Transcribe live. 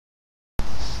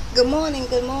Good morning,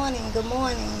 good morning, good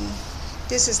morning.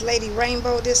 This is Lady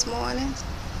Rainbow this morning,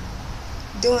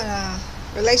 doing a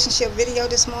relationship video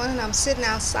this morning. I'm sitting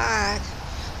outside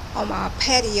on my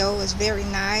patio. It's very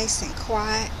nice and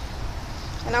quiet.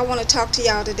 And I want to talk to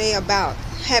y'all today about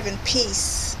having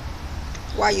peace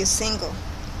while you're single.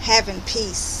 Having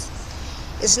peace.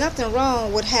 There's nothing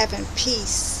wrong with having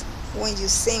peace when you're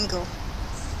single.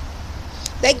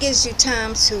 That gives you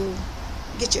time to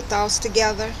get your thoughts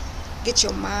together, get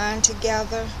your mind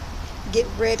together, get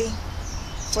ready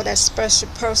for that special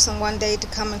person one day to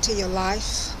come into your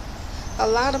life. A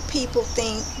lot of people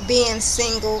think being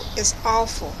single is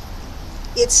awful.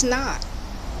 It's not.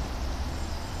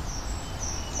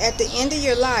 At the end of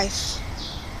your life,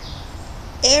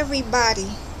 everybody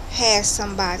has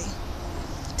somebody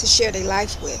to share their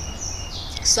life with.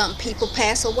 Some people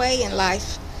pass away in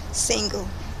life single.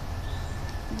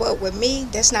 But with me,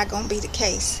 that's not going to be the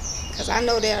case, because I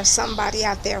know there's somebody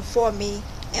out there for me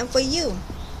and for you.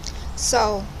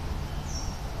 So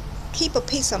keep a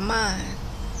peace of mind.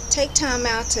 Take time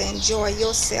out to enjoy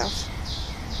yourself.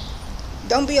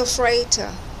 Don't be afraid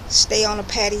to stay on a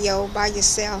patio by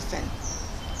yourself and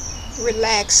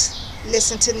relax.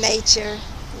 Listen to nature.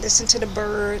 Listen to the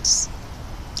birds.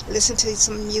 Listen to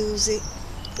some music.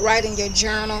 Write in your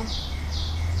journal.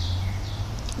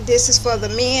 This is for the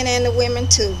men and the women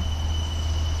too.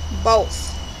 Both.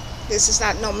 This is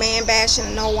not no man bashing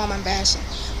and no woman bashing.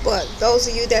 But those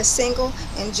of you that's single,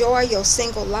 enjoy your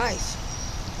single life.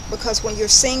 Because when you're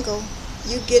single,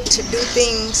 you get to do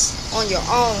things on your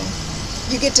own.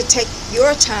 You get to take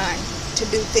your time to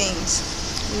do things.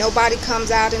 Nobody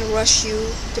comes out and rush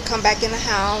you to come back in the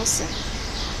house. And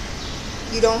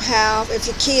you don't have, if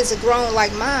your kids are grown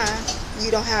like mine,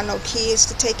 you don't have no kids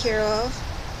to take care of.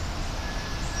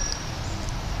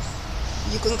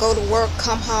 You can go to work,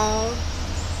 come home,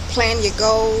 plan your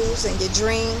goals and your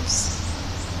dreams.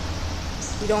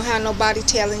 You don't have nobody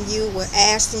telling you or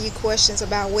asking you questions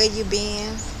about where you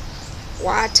been,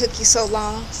 why it took you so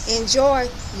long. Enjoy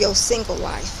your single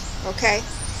life, okay?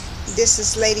 This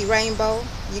is Lady Rainbow.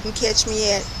 You can catch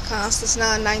me at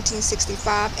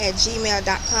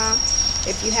constancenunn1965@gmail.com.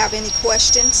 If you have any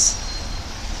questions,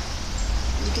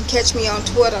 you can catch me on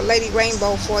Twitter, Lady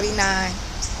Rainbow 49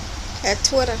 at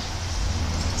Twitter.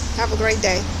 Have a great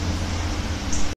day.